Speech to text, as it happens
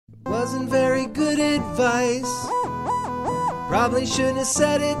Wasn't very good advice. Probably shouldn't have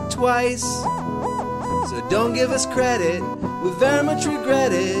said it twice. So don't give us credit. We very much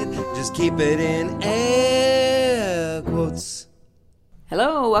regret it. Just keep it in air quotes.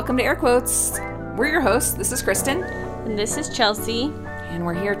 Hello, welcome to Air Quotes. We're your hosts. This is Kristen. And this is Chelsea. And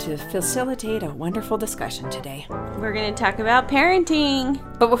we're here to facilitate a wonderful discussion today. We're going to talk about parenting.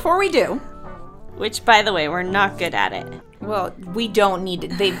 But before we do... Which, by the way, we're not good at it. Well, we don't need to.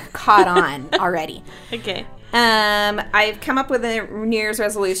 They've caught on already. Okay. I've come up with a New Year's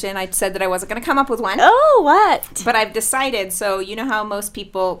resolution. I said that I wasn't going to come up with one. Oh, what? But I've decided, so you know how most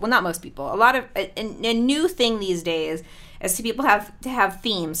people, well, not most people, a lot of, a new thing these days is people have to have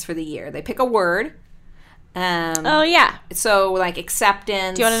themes for the year. They pick a word. Oh, yeah. So, like,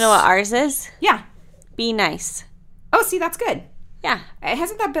 acceptance. Do you want to know what ours is? Yeah. Be nice. Oh, see, that's good. Yeah.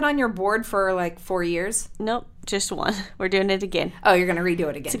 Hasn't that been on your board for, like, 4 years? Nope, just one. We're doing it again. Oh, you're going to redo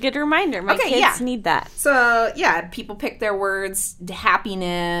it again. It's a good reminder. My kids need that. So, yeah, people pick their words,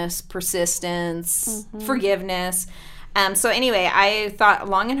 happiness, persistence, forgiveness. So anyway, I thought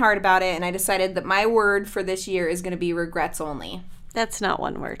long and hard about it, and I decided that my word for this year is going to be regrets only. That's not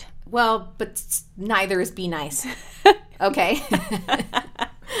one word. Well, but neither is be nice. Okay?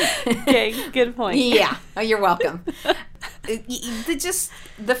 Okay, good point. Yeah. Oh, you're welcome.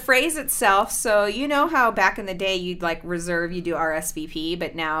 The phrase itself, so you know how back in the day you'd like reserve, you do RSVP,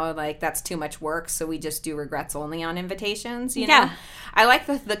 but now like that's too much work, so we just do regrets only on invitations, you know? Yeah. I like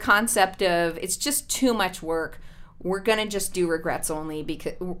the concept of it's just too much work. We're going to just do regrets only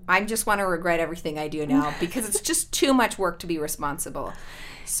because I just want to regret everything I do now because it's just too much work to be responsible.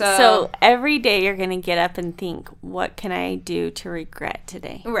 So every day you're going to get up and think, what can I do to regret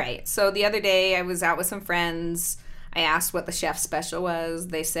today? Right. So the other day I was out with some friends. I asked what the chef's special was.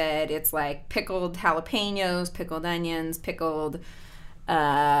 They said it's like pickled jalapenos, pickled onions, pickled...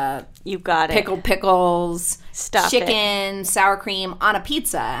 you got it. Pickled pickles, Stop chicken, sour cream on a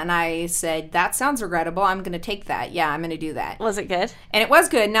pizza. And I said, that sounds regrettable. I'm going to take that. Yeah, I'm going to do that. Was it good? And it was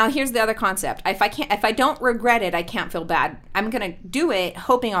good. Now, here's the other concept. If I don't regret it, I can't feel bad. I'm going to do it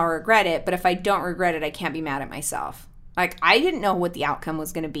hoping I'll regret it. But if I don't regret it, I can't be mad at myself. Like, I didn't know what the outcome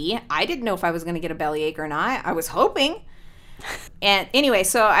was going to be. I didn't know if I was going to get a bellyache or not. I was hoping. And anyway,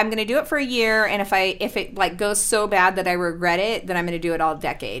 so I'm going to do it for a year, and if it like goes so bad that I regret it, then I'm going to do it all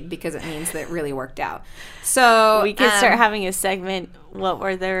decade because it means that it really worked out. So we could start having a segment. What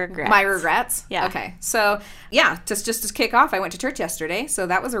were the regrets? My regrets? Yeah. Okay. So yeah, just to kick off, I went to church yesterday, so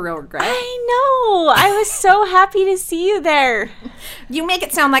that was a real regret. I know. I was so happy to see you there. You make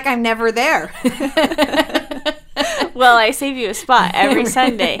it sound like I'm never there. Well, I save you a spot every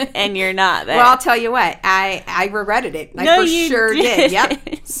Sunday, and you're not there. Well, I'll tell you what. I regretted it. I for sure did.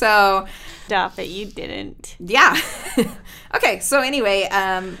 Yep. So stop it. You didn't. Yeah. Okay. So anyway,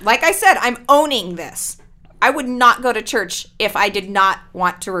 like I said, I'm owning this. I would not go to church if I did not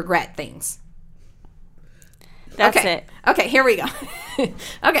want to regret things. That's okay. it. Okay, here we go.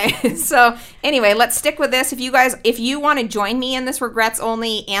 Okay, so anyway, let's stick with this. If you want to join me in this regrets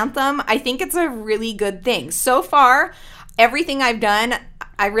only anthem, I think it's a really good thing. So far, everything I've done,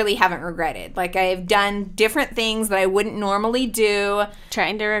 I really haven't regretted. Like, I've done different things that I wouldn't normally do.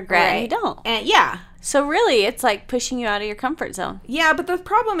 Trying to regret, right? And you don't. And yeah. So really, it's like pushing you out of your comfort zone. Yeah, but the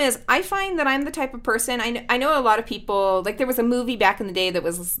problem is I find that I'm the type of person, I know a lot of people, like there was a movie back in the day that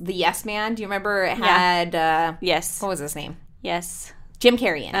was The Yes Man. Do you remember? It had, yes. What was his name? Yes. Jim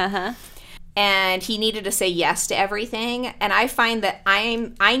Carrey in it. Uh-huh. And he needed to say yes to everything. And I find that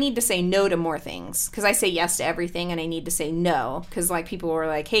I need to say no to more things because I say yes to everything and I need to say no. Because like people were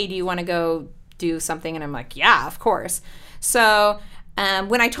like, hey, do you want to go do something? And I'm like, yeah, of course. So...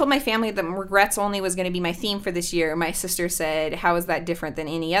 when I told my family that regrets only was going to be my theme for this year, my sister said, how is that different than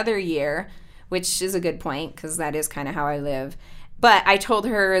any other year? Which is a good point because that is kind of how I live. But I told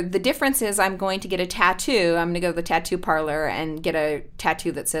her the difference is I'm going to get a tattoo. I'm going to go to the tattoo parlor and get a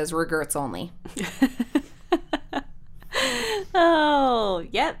tattoo that says regrets only. Oh,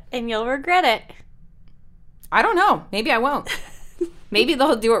 yep. And you'll regret it. I don't know. Maybe I won't. Maybe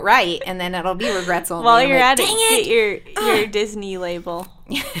they'll do it right, and then it'll be regrets only. While you're like, at it, get your Disney label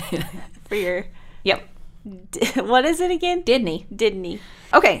for your. Yep. What is it again? Disney.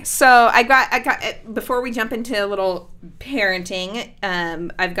 Okay, so I got before we jump into a little parenting,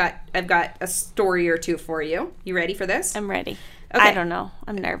 I've got a story or two for you. You ready for this? I'm ready. Okay. I don't know.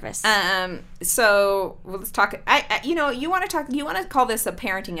 I'm nervous. So let's talk. You want to call this a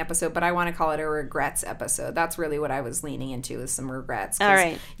parenting episode, but I want to call it a regrets episode. That's really what I was leaning into, is some regrets. All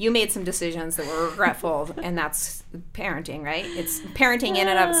right. You made some decisions that were regretful, and that's parenting, right? It's parenting in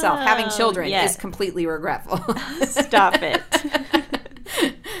and of itself. Having children is completely regretful. Stop it.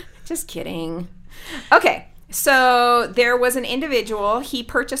 Just kidding. Okay. So there was an individual. He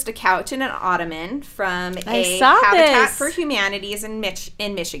purchased a couch and an ottoman from a Habitat for Humanities in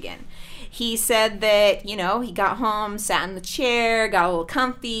Michigan. He said that, he got home, sat in the chair, got a little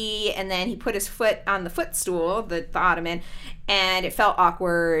comfy, and then he put his foot on the footstool, the ottoman, and it felt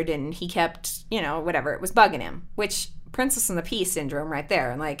awkward, and he kept, whatever, it was bugging him, which Princess and the Pea syndrome right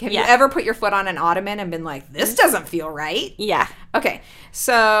there. And like, have you ever put your foot on an ottoman and been like, this doesn't feel right? Yeah. Okay.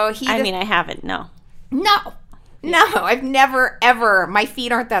 So I haven't, no. No, I've never, ever. My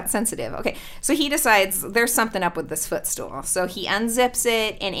feet aren't that sensitive. Okay, so he decides there's something up with this footstool. So he unzips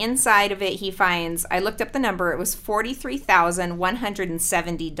it, and inside of it he finds, I looked up the number, it was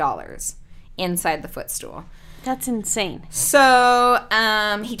 $43,170 inside the footstool. That's insane. So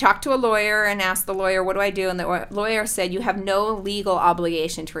he talked to a lawyer and asked the lawyer, what do I do? And the lawyer said, you have no legal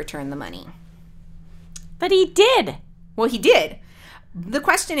obligation to return the money. But he did. Well, he did. The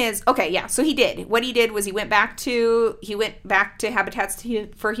question is, okay, yeah, so he did. What he did was he went back to Habitats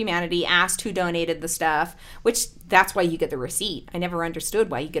for Humanity, asked who donated the stuff, which that's why you get the receipt. I never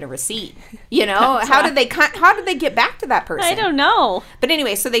understood why you get a receipt. How did they get back to that person? I don't know. But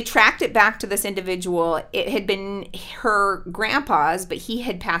anyway, so they tracked it back to this individual. It had been her grandpa's, but he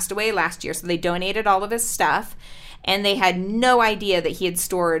had passed away last year, so they donated all of his stuff. And they had no idea that he had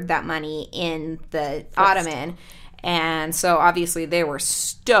stored that money in the ottoman. And so obviously they were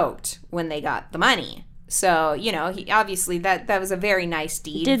stoked when they got the money. So, he obviously that was a very nice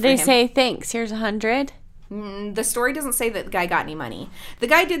deed. Did they say, thanks, here's $100? The story doesn't say that the guy got any money. The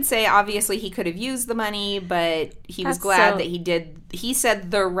guy did say obviously he could have used the money, but he was glad that he did. He said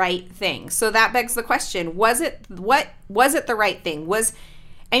the right thing. So that begs the question, was it the right thing? He talked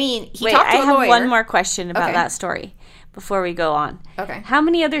to a lawyer. I have one more question about that story before we go on. Okay. How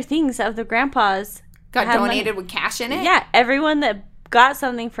many other things of the grandpas got donated with cash in it? Yeah, everyone that got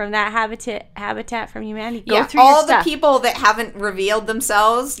something from that Habitat for Humanity, go through all your stuff. The people that haven't revealed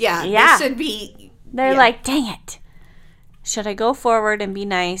themselves, they should be. They're like, dang it. Should I go forward and be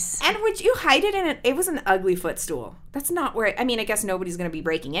nice? And would you hide it in it? It was an ugly footstool. That's not where, I guess nobody's going to be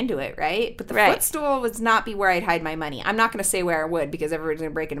breaking into it, right? But the footstool would not be where I'd hide my money. I'm not going to say where I would because everybody's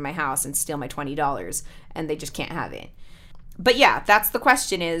going to break into my house and steal my $20 and they just can't have it. But yeah, that's the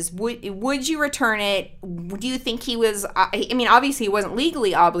question is, would you return it? Do you think he was, obviously he wasn't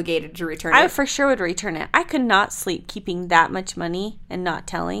legally obligated to return it. I for sure would return it. I could not sleep keeping that much money and not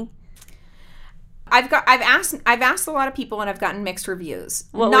telling. I've asked a lot of people and I've gotten mixed reviews.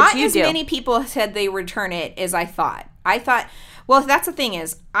 What not would you as do? Many people said they return it as I thought. Well, that's the thing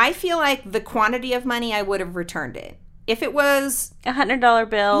is, I feel like the quantity of money I would have returned it. If it was $100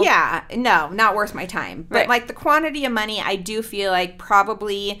 bill. Yeah, no, not worth my time. But like the quantity of money, I do feel like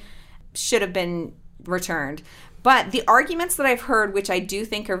probably should have been returned. But the arguments that I've heard, which I do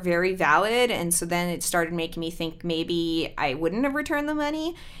think are very valid, and so then it started making me think maybe I wouldn't have returned the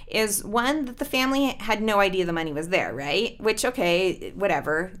money, is one, that the family had no idea the money was there, right? Which, okay,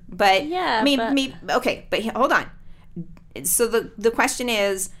 whatever. But yeah, okay, but hold on. So the question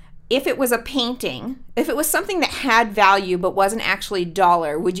is, if it was a painting, if it was something that had value but wasn't actually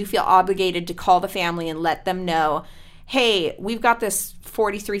dollar, would you feel obligated to call the family and let them know, hey, we've got this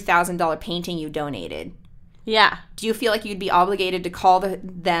 $43,000 painting you donated? Yeah. Do you feel like you'd be obligated to call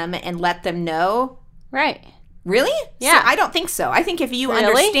them and let them know? Right. Really? Yeah. So I don't think so. I think if you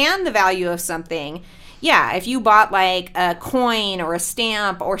understand the value of something, yeah, if you bought like a coin or a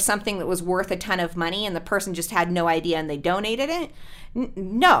stamp or something that was worth a ton of money and the person just had no idea and they donated it,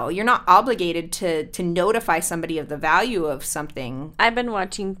 no, you're not obligated to notify somebody of the value of something. I've been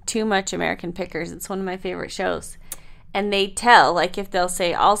watching too much American Pickers. It's one of my favorite shows. And they tell, like, if they'll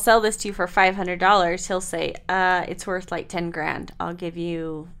say, I'll sell this to you for $500, he'll say, it's worth like 10 grand. I'll give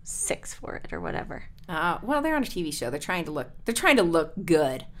you 6 for it or whatever. Well, they're on a TV show. They're trying to look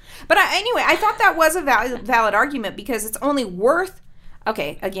good. But anyway, I thought that was a valid argument because it's only worth,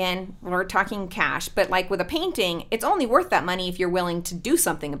 okay, again, we're talking cash, but like with a painting, it's only worth that money if you're willing to do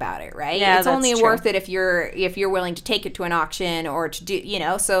something about it, right? Yeah, it's that's only true. worth it if you're willing to take it to an auction or to do,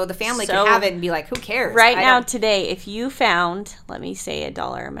 so the family can have it and be like, who cares? Right now, today, if you found, let me say a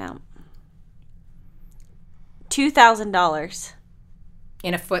dollar amount, $2,000.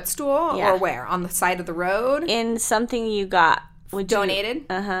 In a footstool or where? On the side of the road? In something you got. Donated?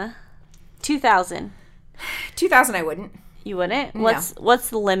 $2,000. $2,000 I wouldn't. You wouldn't? No. What's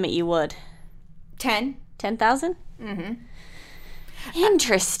the limit you would? 10. 10,000? Mm-hmm.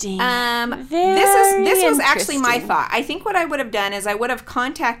 Interesting. This was actually my thought. I think what I would have done is I would have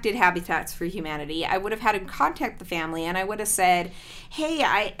contacted Habitats for Humanity. I would have had to contact the family and I would have said, hey,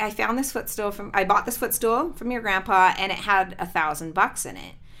 I found this footstool I bought this footstool from your grandpa and it had $1,000 in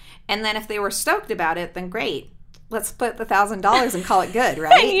it. And then if they were stoked about it, then great. Let's split the $1,000 and call it good,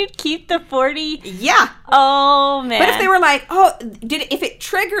 right? And you'd keep the 40. Yeah. Oh, man. But if they were like, oh, if it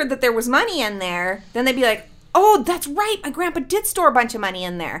triggered that there was money in there, then they'd be like, oh, that's right, my grandpa did store a bunch of money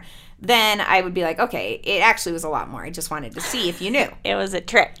in there. Then I would be like, okay, it actually was a lot more. I just wanted to see if you knew. It was a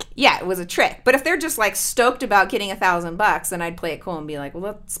trick. Yeah, it was a trick. But if they're just like stoked about getting $1,000, then I'd play it cool and be like, well,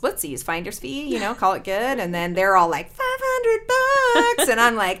 let's splitsies, finder's fee, call it good. And then they're all like $500, and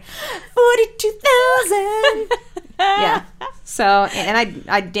I'm like 42,000. Yeah. So, and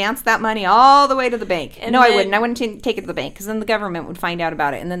I'd dance that money all the way to the bank. And I wouldn't. I wouldn't take it to the bank because then the government would find out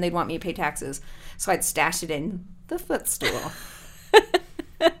about it, and then they'd want me to pay taxes. So I'd stash it in the footstool.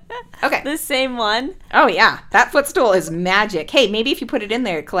 Okay. The same one? Oh, yeah. That footstool is magic. Hey, maybe if you put it in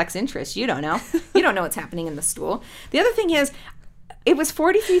there, it collects interest. You don't know. You don't know what's happening in the stool. The other thing is, it was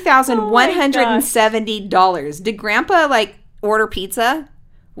 $43,170. Did Grandpa, order pizza?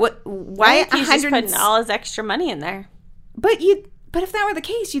 What? Why? He's just putting all his extra money in there. But if that were the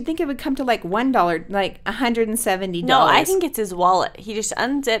case, you'd think it would come to $1, like $170. No, I think it's his wallet. He just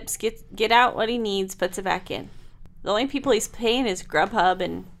unzips, get out what he needs, puts it back in. The only people he's paying is Grubhub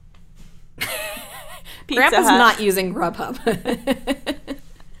and Pizza Grandpa's Hut. not using Grubhub.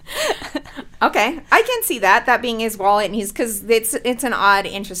 Okay, I can see that being his wallet, and because it's an odd,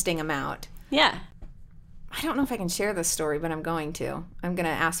 interesting amount. Yeah. I don't know if I can share this story, but I'm going to. I'm going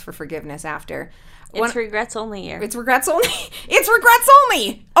to ask for forgiveness after. It's regrets only year. It's regrets only. It's regrets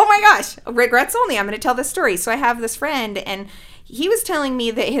only. Oh my gosh. Regrets only. I'm going to tell this story. So I have this friend, and he was telling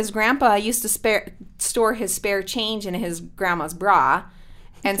me that his grandpa used to store his spare change in his grandma's bra.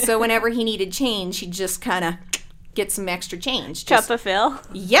 And so whenever he needed change, he'd just kind of get some extra change. Cup of fill?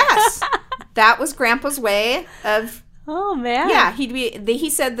 Yes. That was Grandpa's way of... Oh, man. Yeah, he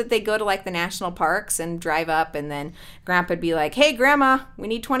said that they'd go to the national parks and drive up, and then Grandpa'd be like, hey, Grandma, we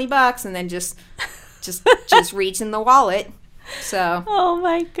need $20, and then just reach in the wallet. So. Oh,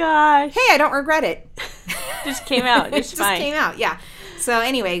 my gosh. Hey, I don't regret it. Just came out. It just came out, yeah. So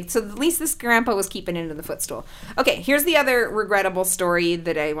anyway, at least this Grandpa was keeping it in the footstool. Okay, here's the other regrettable story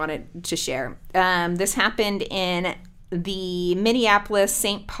that I wanted to share. This happened in the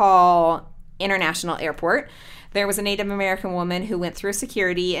Minneapolis-St. Paul International Airport. There was a Native American woman who went through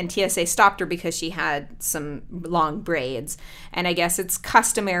security, and TSA stopped her because she had some long braids. And I guess it's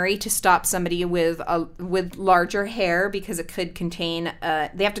customary to stop somebody with larger hair because it could contain.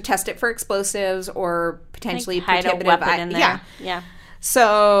 They have to test it for explosives or potentially hide a weapon in there. Yeah.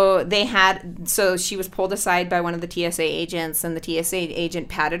 So she was pulled aside by one of the TSA agents, and the TSA agent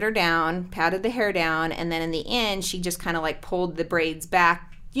patted the hair down, and then in the end, she just kind of pulled the braids back,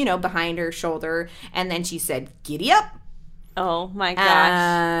 behind her shoulder, and then she said, "Giddy up." Oh my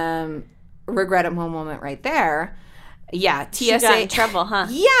gosh. Regrettable moment right there. Yeah, TSA. She got in trouble, huh?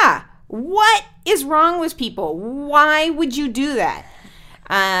 Yeah. What is wrong with people? Why would you do that?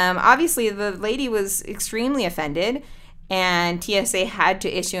 Obviously, the lady was extremely offended, and TSA had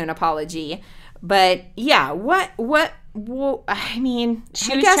to issue an apology. But yeah, well, I mean,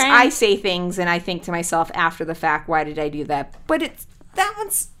 I guess I say things and I think to myself after the fact, why did I do that? But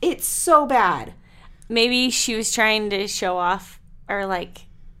it's so bad. Maybe she was trying to show off or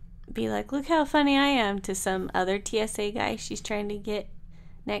be like, look how funny I am to some other TSA guy she's trying to get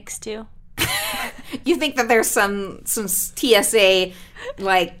next to. You think that there's some TSA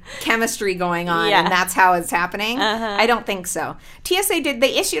chemistry going on, yeah, and that's how it's happening? Uh-huh. I don't think so. TSA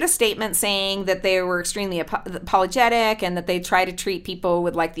they issued a statement saying that they were extremely apologetic and that they try to treat people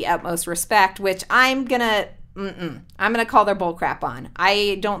with the utmost respect, which I'm gonna call their bullcrap on.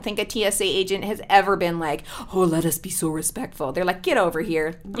 I don't think a TSA agent has ever been like, oh, let us be so respectful. They're like, get over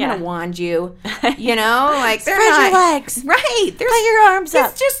here. I'm gonna wand you. They're Spread not, your legs. Right. Put your arms up.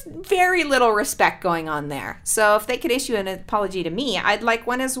 There's just very little respect going on there. So if they could issue an apology to me, I'd like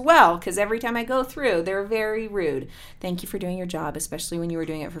one as well, because every time I go through, they're very rude. Thank you for doing your job, especially when you were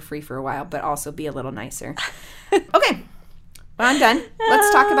doing it for free for a while, but also be a little nicer. Okay. Well, I'm done.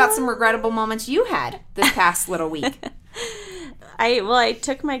 Let's talk about some regrettable moments you had this past little week. I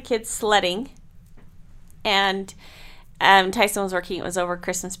took my kids sledding, and Tyson was working. It was over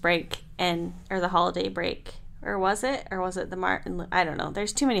Christmas break or the holiday break, or was it the Martin? I don't know.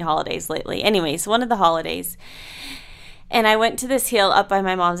 There's too many holidays lately. Anyways, one of the holidays, and I went to this hill up by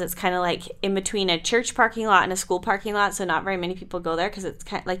my mom's. It's kind of in between a church parking lot and a school parking lot, so not very many people go there because it's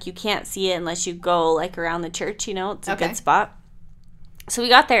kind of you can't see it unless you go around the church. It's a good spot. So we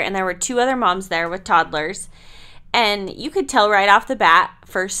got there, and there were two other moms there with toddlers, And you could tell right off the bat,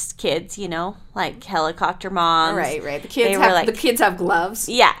 first kids, you know, like helicopter moms. Right. The kids have gloves.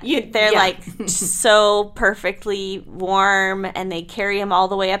 Yeah, they're like so perfectly warm, and they carry them all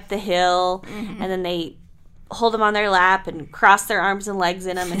the way up the hill, and then they hold them on their lap and cross their arms and legs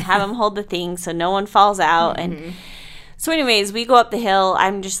in them and have them hold the thing so no one falls out. And so anyways, we go up the hill.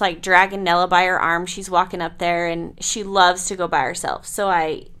 I'm just like dragging Nella by her arm. She's walking up there, and she loves to go by herself. So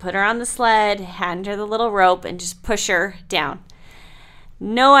I put her on the sled, hand her the little rope, and just push her down.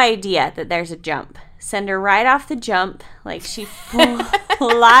 No idea that there's a jump. Send her right off the jump. Like, she flies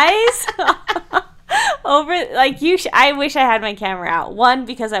over. Like, I wish I had my camera out. One,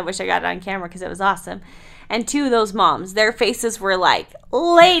 because I wish I got it on camera because it was awesome. And two, those moms, their faces were like,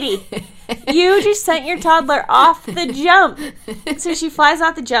 lady, you just sent your toddler off the jump. So she flies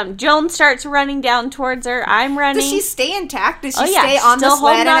off the jump. Joan starts running down towards her. I'm running. Does she stay intact? Does she stay on the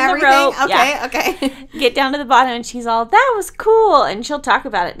sled and everything? Okay. Get down to the bottom, and she's all, that was cool. And she'll talk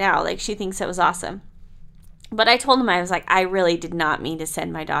about it now. Like, she thinks it was awesome. But I told him, I was like, I really did not mean to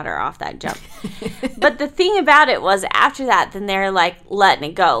send my daughter off that jump. But the thing about it was, after that, then they're like letting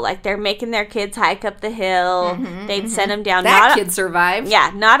it go. Like, they're making their kids hike up the hill. They'd send them down. That kid survived.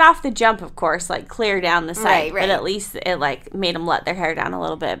 Yeah, not off the jump, of course, like clear down the side. Right. But at least it like made them let their hair down a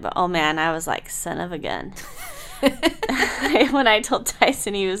little bit. But oh man, I was like, son of a gun. When I told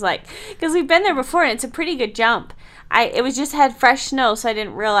Tyson, he was like, because we've been there before and it's a pretty good jump. It was just had fresh snow, so I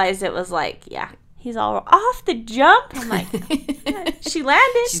didn't realize it was like, he's all off the jump. I'm like, she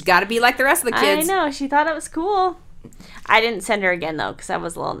landed. She's got to be like the rest of the kids. I know. She thought it was cool. I didn't send her again, though, because I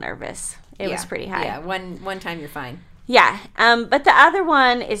was a little nervous. It was pretty high. Yeah, one time you're fine. Yeah. But the other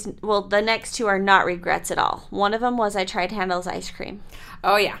one is, well, the next two are not regrets at all. One of them was I tried Handel's ice cream.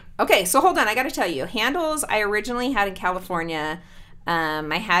 Oh, yeah. Okay, so hold on. I got to tell you. Handel's, I originally had in California.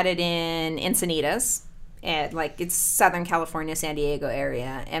 I had it in Encinitas. And it's Southern California, San Diego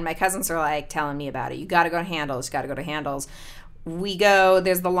area. And my cousins are like telling me about it. You got to go to Handel's. We go,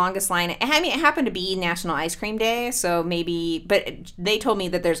 there's the longest line. I mean, it happened to be National Ice Cream Day, so maybe, but they told me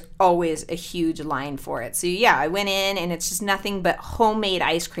that there's always a huge line for it. So yeah, I went in and it's just nothing but homemade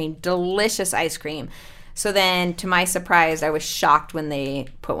ice cream, delicious ice cream. So then, to my surprise, I was shocked when they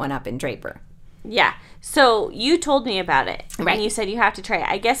put one up in Draper. Yeah. So you told me about it. Right. And you said you have to try it.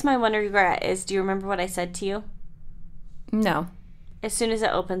 I guess my one regret is, do you remember what I said to you? No. As soon as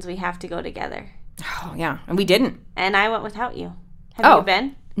it opens, we have to go together. Oh, yeah. And we didn't. And I went without you. Have you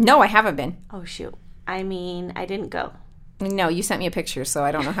been? No, I haven't been. Oh, shoot. I mean, I didn't go. No, you sent me a picture, so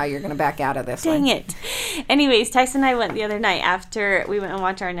I don't know how you're going to back out of this Dang one. it. Anyways, Tyson and I went the other night after we went and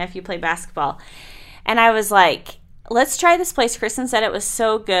watched our nephew play basketball. And I was like, let's try this place. Kristen said it was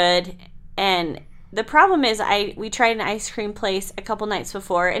so good. And the problem is we tried an ice cream place a couple nights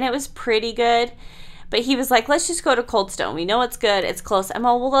before, and it was pretty good. But he was like, let's just go to Cold Stone. We know it's good. It's close. I'm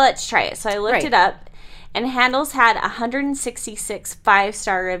all, well, let's try it. So I looked it up, and Handel's had 166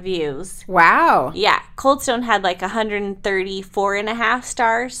 5-star reviews. Wow. Yeah. Cold Stone had 134.5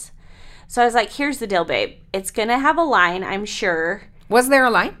 stars. So I was like, here's the deal, babe. It's going to have a line, I'm sure. Was there a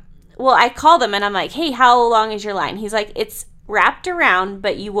line? Well, I called him, and I'm like, hey, how long is your line? He's like, it's wrapped around,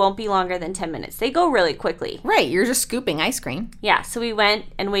 but you won't be longer than 10 minutes. They go really quickly. Right. You're just scooping ice cream. Yeah. So we went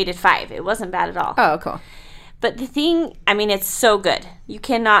and waited 5. It wasn't bad at all. Oh, cool. But the thing, I mean, it's so good. You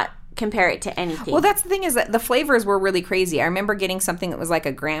cannot compare it to anything. Well, that's the thing, is that the flavors were really crazy. I remember getting something that was like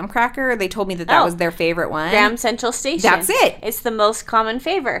a graham cracker. They told me that was their favorite one. Graham Central Station. That's it. It's the most common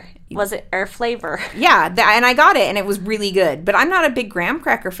flavor. Flavor. Yeah, and I got it, and it was really good. But I'm not a big graham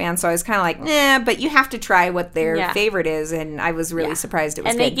cracker fan, so I was kind of like, nah, but you have to try what their favorite is, and I was really surprised it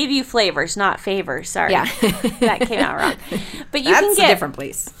was good. And they give you flavors, not favors. Sorry. Yeah. That came out wrong. But you That's can get a different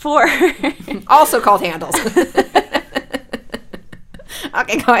place. 4. Also called Handel's.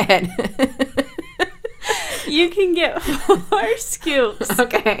 Okay, go ahead. You can get 4 scoops.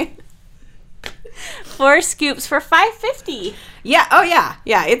 Okay. 4 scoops for $5.50. Yeah. Oh, yeah.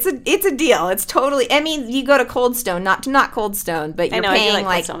 Yeah. It's a deal. It's totally. I mean, you go to Cold Stone, not Cold Stone, but you're paying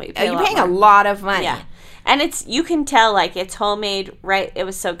you're paying a lot of money. Yeah. And you can tell it's homemade, right? It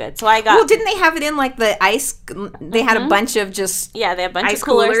was so good. So I got. Well, didn't they have it in the ice? They had a bunch of just. Yeah, they have a bunch ice of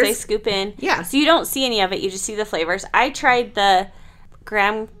coolers coolers. They scoop in. Yeah. So you don't see any of it. You just see the flavors. I tried the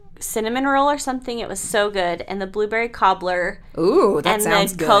graham cinnamon roll or something. It was so good, and the blueberry cobbler. Ooh, that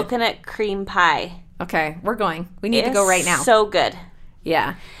sounds good. And the coconut cream pie. Okay, we're going. We need to go right now. So good.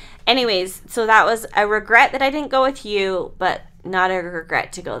 Yeah. Anyways, so that was a regret that I didn't go with you, but not a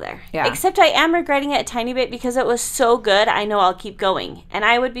regret to go there. Yeah. Except I am regretting it a tiny bit because it was so good. I know I'll keep going. And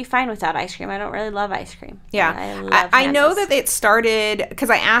I would be fine without ice cream. I don't really love ice cream. Yeah. I know that it started, because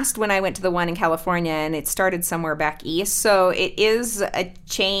I asked when I went to the one in California, and it started somewhere back east. So it is a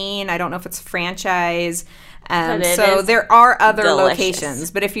chain. I don't know if it's a franchise. So there are other locations.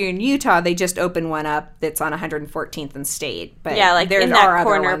 But if you're in Utah, they just opened one up that's on 114th and State. But yeah, like there in are that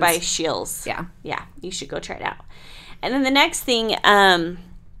corner other by ones. Shields. Yeah. Yeah, you should go try it out. And then the next thing,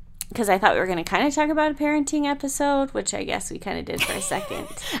 because I thought we were going to kind of talk about a parenting episode, which I guess we kind of did for a second.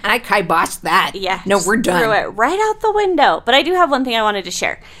 And I kiboshed that. Yeah. No, we're done. Threw it right out the window. But I do have one thing I wanted to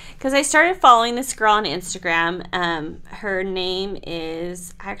share. Because I started following this girl on Instagram. Her name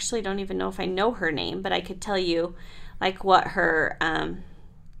is, I actually don't even know if I know her name, but I could tell you like what her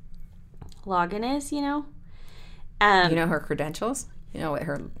login is, you know? You know her credentials? You know what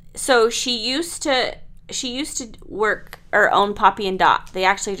her... So she used to work or own Poppy and Dot. They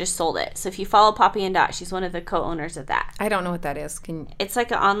actually just sold it. So if you follow Poppy and Dot, she's one of the co-owners of that. I don't know what that is. It's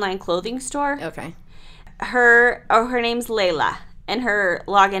like an online clothing store. Okay. Her name's Layla, and her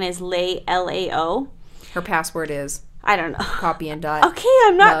login is L-A-O. Her password is... I don't know. Poppy and Dot. Okay,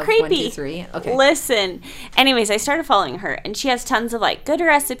 I'm not Love, creepy. 1, 2, 3. Okay. Listen. Anyways, I started following her, and she has tons of like good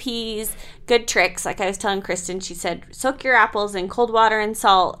recipes, good tricks. Like I was telling Kristen, she said, soak your apples in cold water and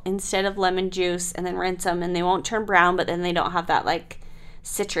salt instead of lemon juice, and then rinse them, and they won't turn brown, but then they don't have that like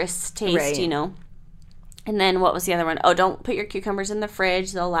citrus taste, Right. you know. And then what was the other one? Oh, don't put your cucumbers in the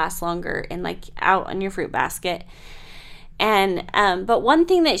fridge; they'll last longer, and like out on your fruit basket. And but one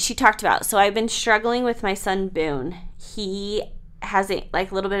thing that she talked about, so I've been struggling with my son Boone. He has a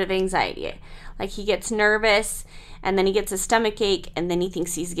little bit of anxiety. Like he gets nervous, and then he gets a stomach ache, and then he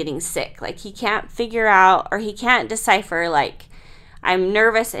thinks he's getting sick. Like he can't figure out, or he can't decipher, like I'm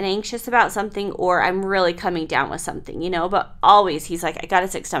nervous and anxious about something, or I'm really coming down with something, you know. But always he's like, I got a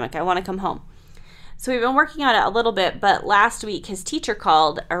sick stomach, I want to come home. So we've been working on it a little bit, but last week his teacher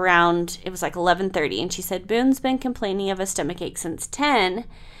called around, it was like 11:30, and she said, Boone's been complaining of a stomach ache since 10.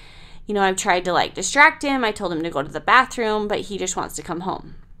 You know, I've tried to like distract him. I told him to go to the bathroom, but he just wants to come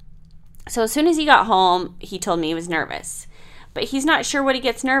home. So as soon as he got home, he told me he was nervous. But he's not sure what he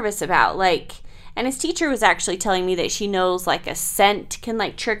gets nervous about. Like, and his teacher was actually telling me that she knows like a scent can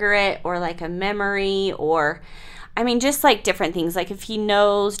like trigger it, or like a memory, or... I mean, just like different things. Like if he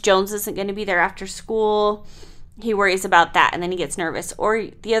knows Jones isn't going to be there after school, he worries about that, and then he gets nervous. Or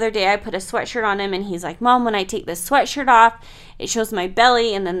the other day I put a sweatshirt on him, and he's like, Mom, when I take this sweatshirt off, it shows my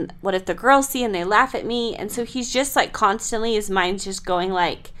belly, and then what if the girls see and they laugh at me? And so he's just like constantly, his mind's just going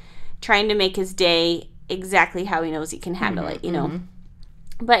like trying to make his day exactly how he knows he can handle it, you know?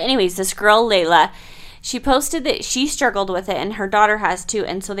 Mm-hmm. But anyways, this girl, Layla, she posted that she struggled with it, and her daughter has too.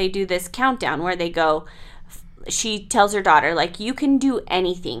 And so they do this countdown where they go... She tells her daughter, like, you can do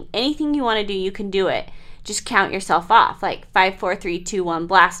anything. Anything you want to do, you can do it. Just count yourself off. Like, 5, 4, 3, 2, 1,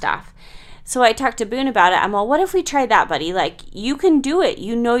 blast off. So I talked to Boone about it. I'm all, what if we tried that, buddy? Like, you can do it.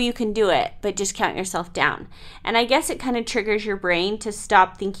 You know you can do it. But just count yourself down. And I guess it kind of triggers your brain to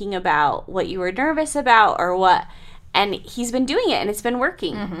stop thinking about what you were nervous about or what. And he's been doing it, and it's been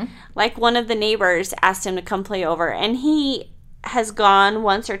working. Mm-hmm. Like, one of the neighbors asked him to come play over, and he... has gone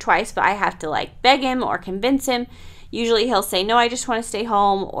once or twice, but I have to like beg him or convince him. Usually he'll say, no, I just want to stay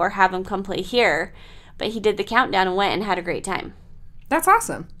home, or have him come play here. But he did the countdown and went and had a great time. That's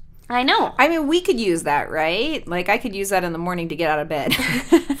awesome. I know. I mean, we could use that, right? Like, I could use that in the morning to get out of bed.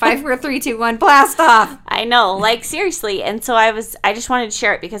 5, 4, 3, 2, 1, blast off. I know, like, seriously. And so I just wanted to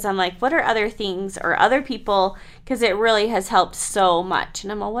share it because I'm like, what are other things or other people? Because it really has helped so much.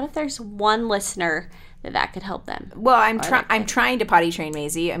 And I'm like, what if there's one listener that could help them? Well, I'm trying to potty train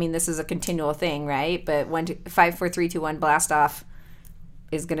Maisie. I mean, this is a continual thing, right? But 5, 4, 3, 2, 1, blast off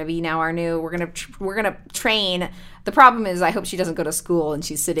is going to be now our new. We're gonna train. The problem is, I hope she doesn't go to school and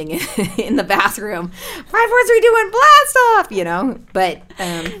she's sitting in the bathroom. 5, 4, 3, 2, 1, blast off. You know, but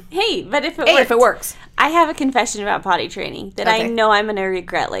hey, but if it works, I have a confession about potty training that I know I'm going to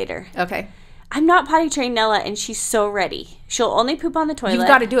regret later. Okay. I'm not potty trained Nella, and she's so ready. She'll only poop on the toilet. You've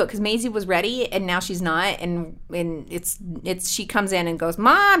got to do it because Maisie was ready, and now she's not. And it's she comes in and goes,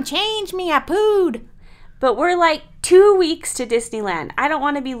 Mom, change me, I pooed. But we're like 2 weeks to Disneyland. I don't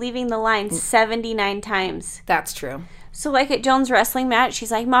want to be leaving the line 79 times. That's true. So like at Joan's wrestling match, she's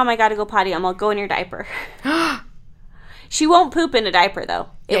like, Mom, I got to go potty. I'm going to go in your diaper. She won't poop in a diaper, though.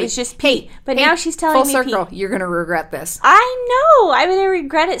 It was just pee. But now she's telling me full circle, you're going to regret this. I know. I'm going to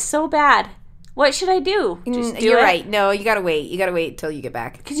regret it so bad. What should I do? Just do You're it? right. No, you gotta wait. You gotta wait till you get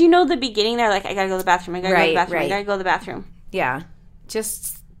back. Because you know the beginning, they're like, I gotta go to the bathroom. I gotta go to the bathroom. Right. I gotta go to the bathroom. Yeah.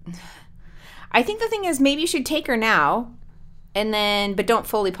 Just, I think the thing is, maybe you should take her now but don't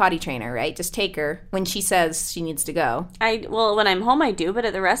fully potty train her, right? Just take her when she says she needs to go. Well, when I'm home, I do, but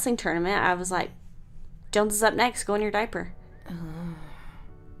at the wrestling tournament, I was like, Jones is up next. Go in your diaper.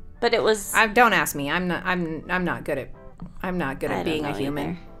 But it was. Don't ask me. I'm not good at being a human.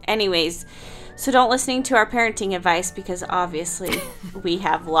 Either. Anyways, so don't listen to our parenting advice because obviously we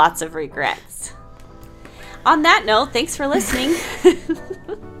have lots of regrets. On that note, thanks for listening.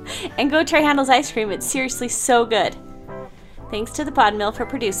 And go try Handel's ice cream. It's seriously so good. Thanks to the Pod Mill for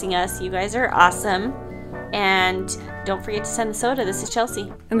producing us. You guys are awesome. And don't forget to send the soda. This is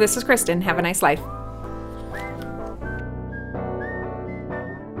Chelsea. And this is Kristen. Have a nice life.